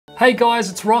Hey guys,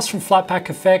 it's Ross from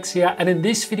Flatpak Effects here, and in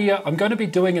this video I'm going to be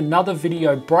doing another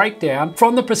video breakdown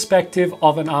from the perspective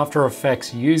of an After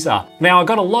Effects user. Now I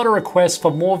got a lot of requests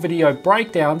for more video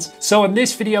breakdowns, so in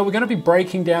this video we're going to be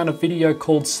breaking down a video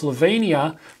called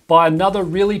Slovenia by another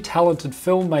really talented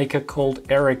filmmaker called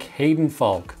Erik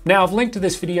Hedenfalk. Now I've linked to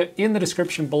this video in the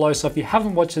description below, so if you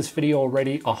haven't watched this video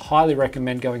already, I highly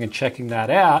recommend going and checking that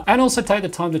out. And also take the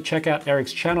time to check out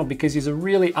Erik's channel because he's a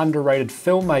really underrated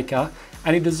filmmaker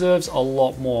and he deserves a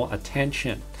lot more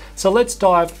attention. So let's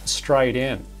dive straight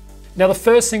in. Now the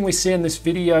first thing we see in this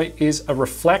video is a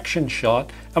reflection shot,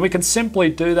 and we can simply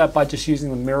do that by just using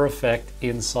the mirror effect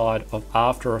inside of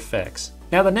After Effects.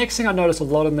 Now the next thing I notice a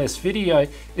lot in this video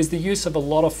is the use of a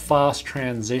lot of fast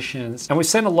transitions, and we've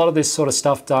seen a lot of this sort of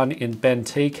stuff done in Ben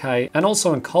TK and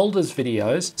also in Calder's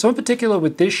videos. So in particular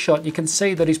with this shot, you can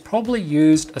see that he's probably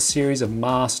used a series of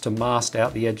masks to mask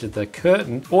out the edge of the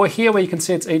curtain, or here where you can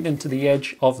see it's eaten into the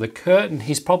edge of the curtain,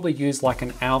 he's probably used like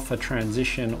an alpha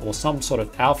transition or some sort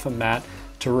of alpha matte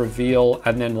to reveal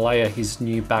and then layer his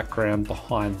new background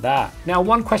behind that. Now,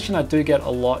 one question I do get a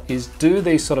lot is, do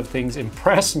these sort of things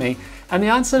impress me? And the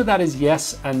answer to that is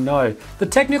yes and no. The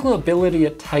technical ability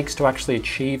it takes to actually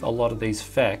achieve a lot of these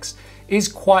effects is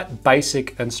quite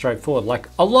basic and straightforward. Like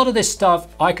a lot of this stuff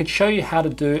I could show you how to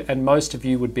do and most of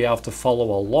you would be able to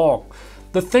follow along.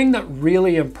 The thing that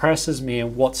really impresses me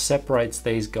and what separates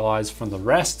these guys from the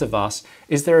rest of us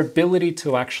is their ability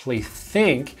to actually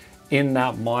think in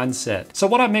that mindset. So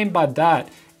what I mean by that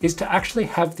is to actually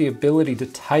have the ability to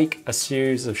take a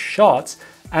series of shots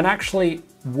and actually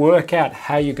work out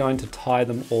how you're going to tie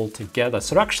them all together.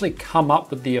 So to actually come up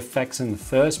with the effects in the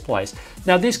first place.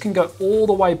 Now this can go all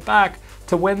the way back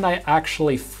to when they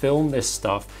actually film this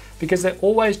stuff, because they're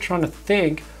always trying to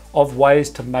think of ways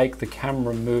to make the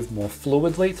camera move more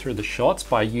fluidly through the shots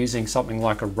by using something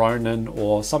like a Ronin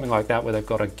or something like that where they've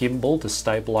got a gimbal to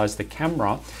stabilize the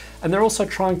camera. And they're also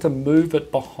trying to move it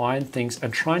behind things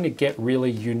and trying to get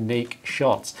really unique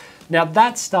shots. Now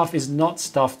that stuff is not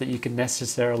stuff that you can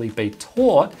necessarily be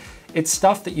taught. It's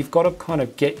stuff that you've got to kind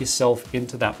of get yourself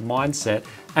into that mindset,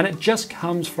 and it just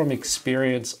comes from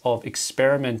experience of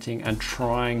experimenting and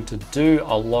trying to do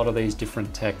a lot of these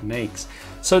different techniques.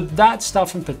 So that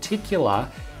stuff in particular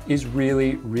is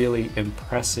really, really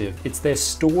impressive. It's their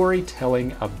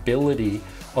storytelling ability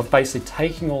of basically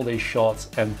taking all these shots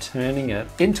and turning it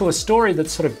into a story that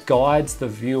sort of guides the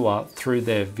viewer through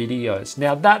their videos.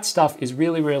 Now that stuff is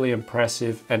really, really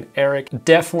impressive, and Erik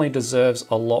definitely deserves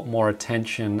a lot more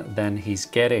attention than he's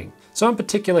getting. So in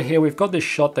particular here, we've got this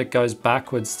shot that goes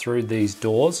backwards through these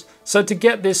doors. So to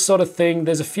get this sort of thing,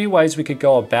 there's a few ways we could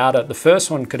go about it. The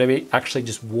first one could be actually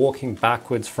just walking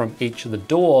backwards from each of the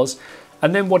doors.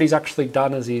 And then what he's actually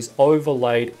done is he's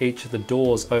overlaid each of the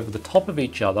doors over the top of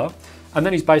each other. And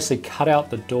then he's basically cut out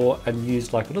the door and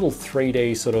used like a little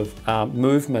 3D sort of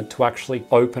movement to actually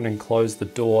open and close the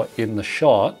door in the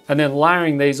shot. And then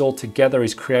layering these all together,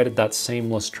 he's created that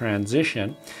seamless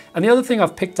transition. And the other thing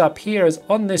I've picked up here is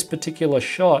on this particular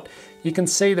shot, you can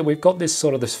see that we've got this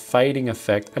sort of this fading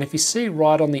effect. And if you see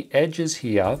right on the edges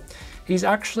here, he's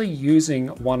actually using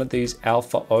one of these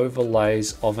alpha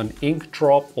overlays of an ink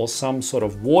drop or some sort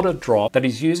of water drop that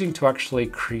he's using to actually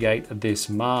create this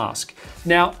mask.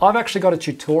 Now, I've actually got a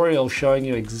tutorial showing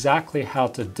you exactly how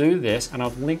to do this, and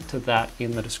I've linked to that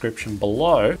in the description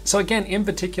below. So again, in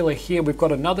particular here, we've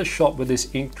got another shot with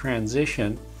this ink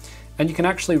transition, and you can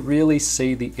actually really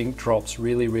see the ink drops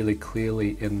really, really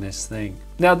clearly in this thing.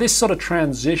 Now, this sort of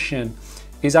transition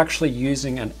is actually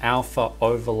using an alpha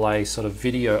overlay sort of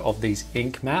video of these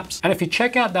ink maps. And if you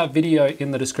check out that video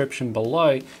in the description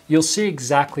below, you'll see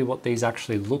exactly what these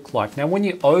actually look like. Now, when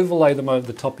you overlay them over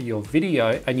the top of your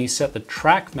video and you set the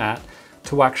track matte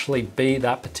to actually be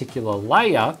that particular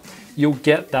layer, you'll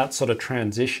get that sort of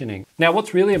transitioning. Now,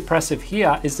 what's really impressive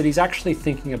here is that he's actually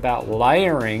thinking about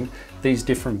layering these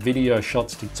different video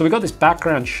shots. So we've got this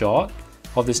background shot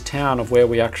of this town of where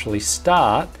we actually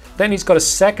start. Then he's got a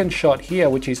second shot here,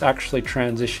 which he's actually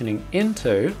transitioning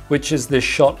into, which is this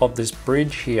shot of this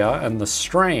bridge here and the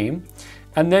stream.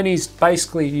 And then he's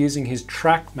basically using his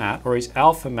track matte or his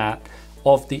alpha matte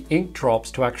of the ink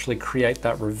drops to actually create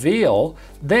that reveal.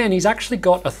 Then he's actually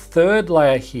got a third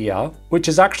layer here, which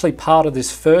is actually part of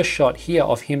this first shot here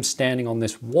of him standing on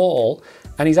this wall.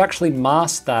 And he's actually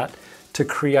masked that to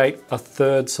create a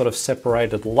third sort of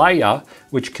separated layer,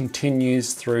 which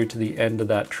continues through to the end of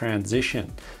that transition.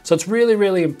 So it's really,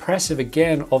 really impressive,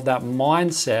 again, of that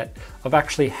mindset of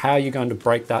actually how you're going to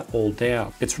break that all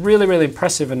down. It's really, really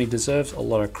impressive, and he deserves a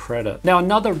lot of credit. Now,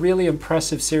 another really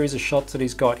impressive series of shots that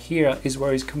he's got here is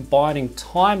where he's combining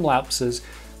time lapses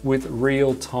with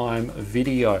real-time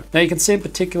video. Now you can see in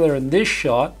particular in this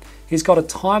shot, he's got a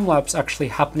time lapse actually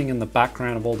happening in the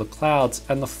background of all the clouds,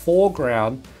 and the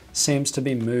foreground seems to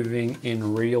be moving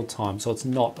in real time, so it's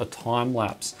not a time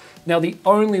lapse. Now the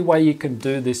only way you can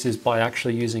do this is by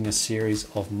actually using a series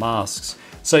of masks.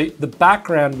 So the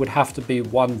background would have to be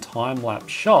one time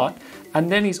lapse shot, and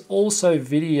then he's also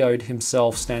videoed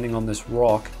himself standing on this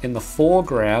rock in the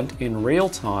foreground in real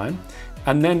time.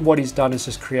 And then what he's done is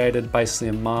just created basically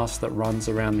a mask that runs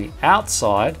around the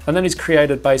outside. And then he's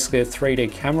created basically a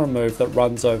 3D camera move that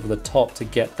runs over the top to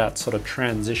get that sort of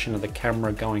transition of the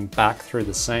camera going back through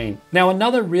the scene. Now,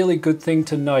 another really good thing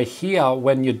to know here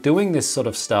when you're doing this sort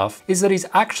of stuff is that he's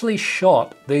actually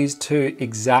shot these two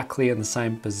exactly in the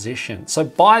same position. So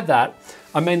by that,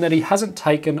 I mean that he hasn't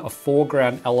taken a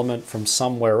foreground element from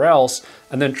somewhere else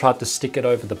and then tried to stick it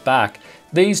over the back.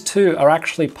 These two are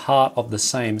actually part of the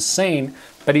same scene,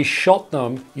 but he shot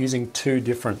them using two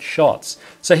different shots.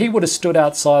 So he would have stood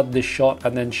outside this shot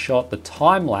and then shot the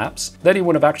time lapse. Then he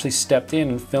would have actually stepped in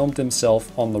and filmed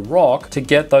himself on the rock to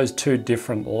get those two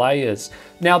different layers.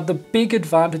 Now, the big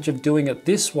advantage of doing it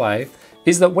this way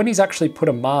is that when he's actually put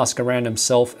a mask around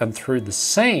himself and through the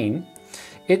scene,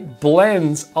 it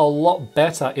blends a lot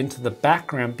better into the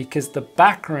background because the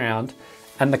background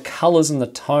and the colors and the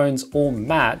tones all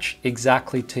match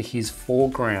exactly to his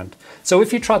foreground. So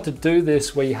if you tried to do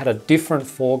this where you had a different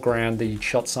foreground that you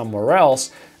shot somewhere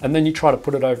else, and then you try to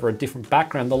put it over a different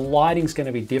background, the lighting's going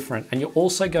to be different, and you're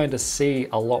also going to see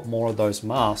a lot more of those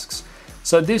masks.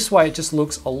 So this way it just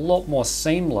looks a lot more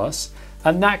seamless,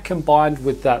 and that combined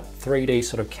with that 3D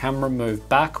sort of camera move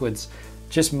backwards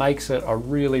just makes it a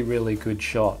really, really good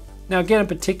shot. Now again, in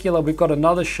particular, we've got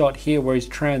another shot here where he's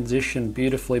transitioned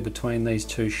beautifully between these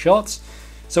two shots.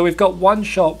 So we've got one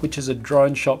shot, which is a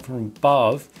drone shot from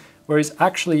above, where he's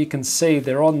actually, you can see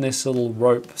they're on this little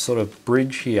rope sort of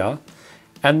bridge here.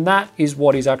 And that is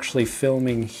what he's actually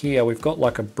filming here. We've got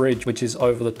like a bridge, which is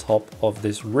over the top of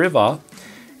this river.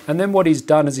 And then what he's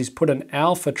done is he's put an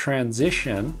alpha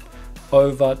transition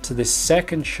over to this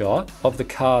second shot of the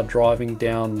car driving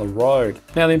down the road.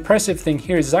 Now the impressive thing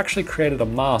here is he's actually created a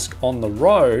mask on the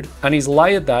road and he's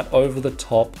layered that over the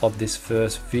top of this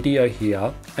first video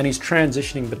here, and he's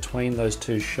transitioning between those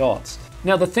two shots.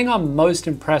 Now the thing I'm most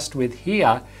impressed with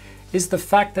here is the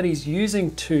fact that he's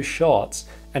using two shots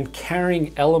and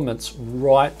carrying elements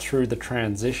right through the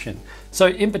transition. So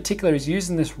in particular, he's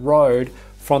using this road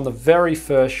from the very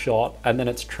first shot and then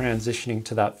it's transitioning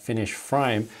to that finished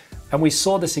frame. And we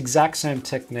saw this exact same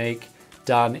technique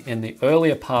done in the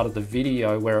earlier part of the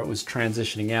video where it was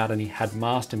transitioning out and he had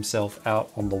masked himself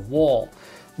out on the wall.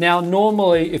 Now,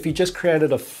 normally, if you just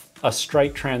created a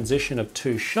straight transition of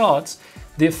two shots,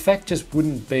 the effect just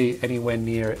wouldn't be anywhere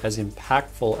near as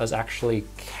impactful as actually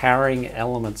carrying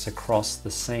elements across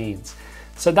the scenes.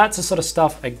 So that's the sort of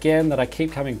stuff, again, that I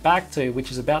keep coming back to, which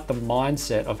is about the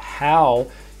mindset of how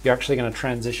you're actually going to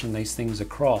transition these things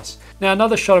across. Now,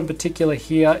 another shot in particular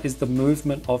here is the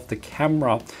movement of the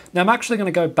camera. Now, I'm actually going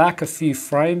to go back a few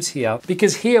frames here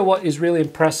because here what is really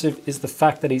impressive is the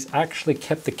fact that he's actually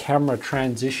kept the camera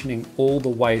transitioning all the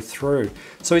way through.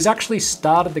 So he's actually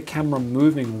started the camera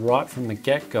moving right from the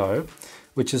get-go,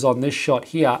 which is on this shot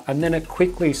here, and then it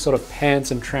quickly sort of pans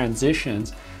and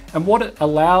transitions. And what it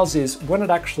allows is when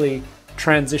it actually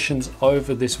transitions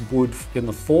over this wood in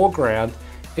the foreground,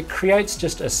 it creates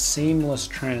just a seamless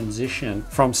transition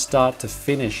from start to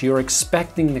finish. You're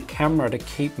expecting the camera to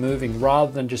keep moving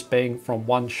rather than just being from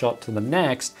one shot to the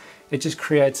next. It just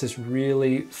creates this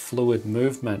really fluid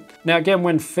movement. Now again,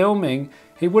 when filming,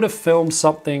 he would have filmed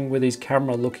something with his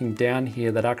camera looking down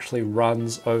here that actually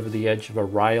runs over the edge of a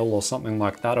rail or something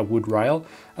like that, a wood rail.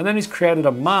 And then he's created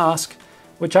a mask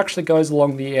which actually goes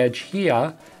along the edge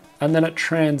here, and then it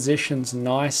transitions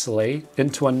nicely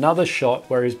into another shot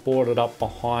where he's brought it up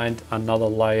behind another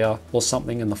layer or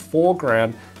something in the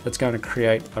foreground that's going to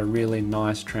create a really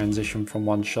nice transition from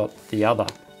one shot to the other.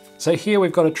 So here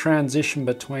we've got a transition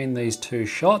between these two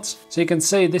shots. So you can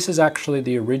see this is actually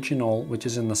the original, which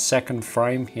is in the second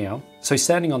frame here. So he's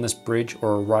standing on this bridge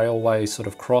or a railway sort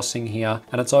of crossing here,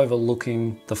 and it's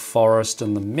overlooking the forest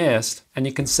and the mist. And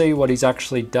you can see what he's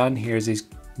actually done here is he's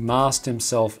masked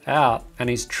himself out and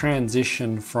he's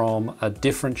transitioned from a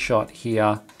different shot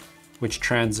here which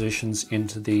transitions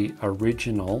into the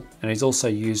original, and he's also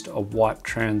used a wipe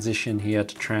transition here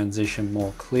to transition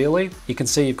more clearly. You can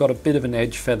see you've got a bit of an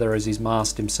edge feather as he's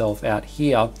masked himself out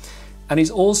here, and he's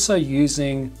also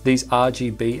using these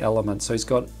RGB elements. So he's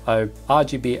got a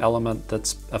RGB element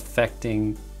that's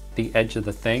affecting the edge of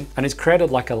the thing, and it's created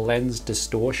like a lens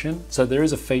distortion. So there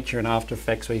is a feature in After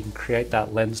Effects where you can create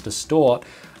that lens distort,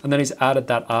 And then he's added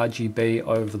that RGB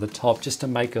over the top just to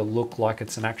make it look like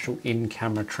it's an actual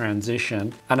in-camera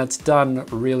transition. And it's done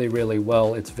really, really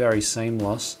well. It's very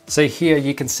seamless. So here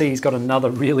you can see he's got another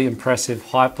really impressive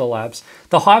hyperlapse.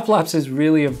 The hyperlapse has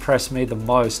really impressed me the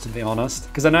most, to be honest,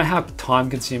 because I know how time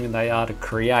consuming they are to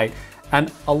create. And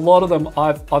a lot of them,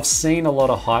 I've seen a lot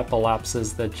of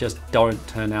hyperlapses that just don't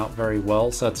turn out very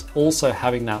well. So it's also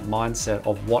having that mindset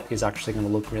of what is actually going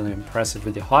to look really impressive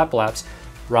with your hyperlapse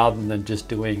rather than just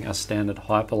doing a standard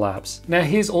hyperlapse. Now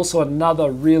here's also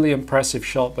another really impressive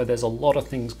shot where there's a lot of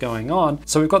things going on.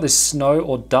 So we've got this snow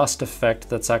or dust effect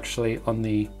that's actually on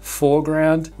the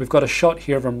foreground. We've got a shot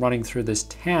here of him running through this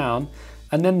town.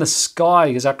 And then the sky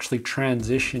is actually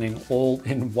transitioning all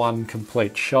in one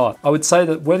complete shot. I would say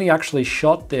that when he actually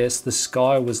shot this, the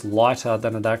sky was lighter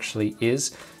than it actually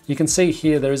is. You can see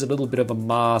here there is a little bit of a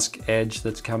mask edge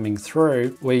that's coming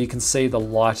through where you can see the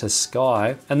lighter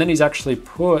sky. And then he's actually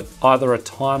put either a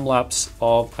time lapse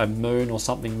of a moon or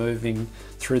something moving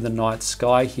through the night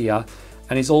sky here.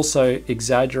 And he's also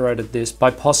exaggerated this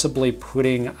by possibly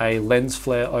putting a lens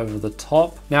flare over the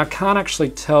top. Now I can't actually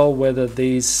tell whether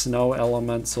these snow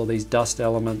elements or these dust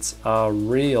elements are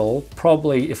real.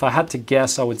 Probably, if I had to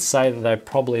guess, I would say that they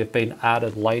probably have been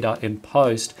added later in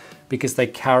post because they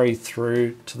carry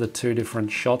through to the two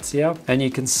different shots here. And you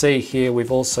can see here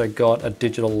we've also got a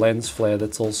digital lens flare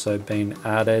that's also been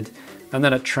added. And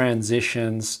then it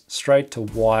transitions straight to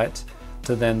white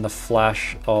to then the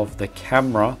flash of the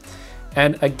camera.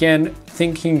 And again,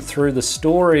 thinking through the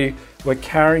story, we're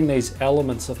carrying these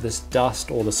elements of this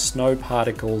dust or the snow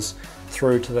particles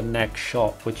through to the next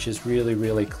shot, which is really,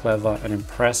 really clever and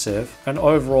impressive. And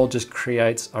overall just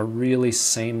creates a really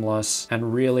seamless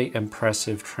and really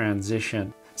impressive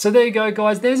transition. So there you go,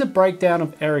 guys. There's a breakdown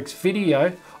of Erik's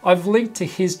video. I've linked to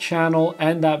his channel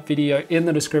and that video in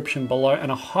the description below,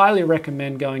 and I highly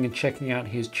recommend going and checking out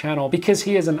his channel because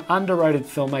he is an underrated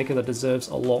filmmaker that deserves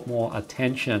a lot more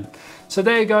attention. So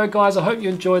there you go, guys. I hope you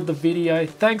enjoyed the video.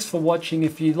 Thanks for watching.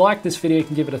 If you like this video, you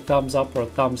can give it a thumbs up or a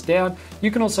thumbs down.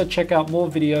 You can also check out more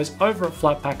videos over at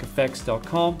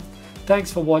flatpackeffects.com.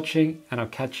 Thanks for watching, and I'll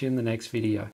catch you in the next video.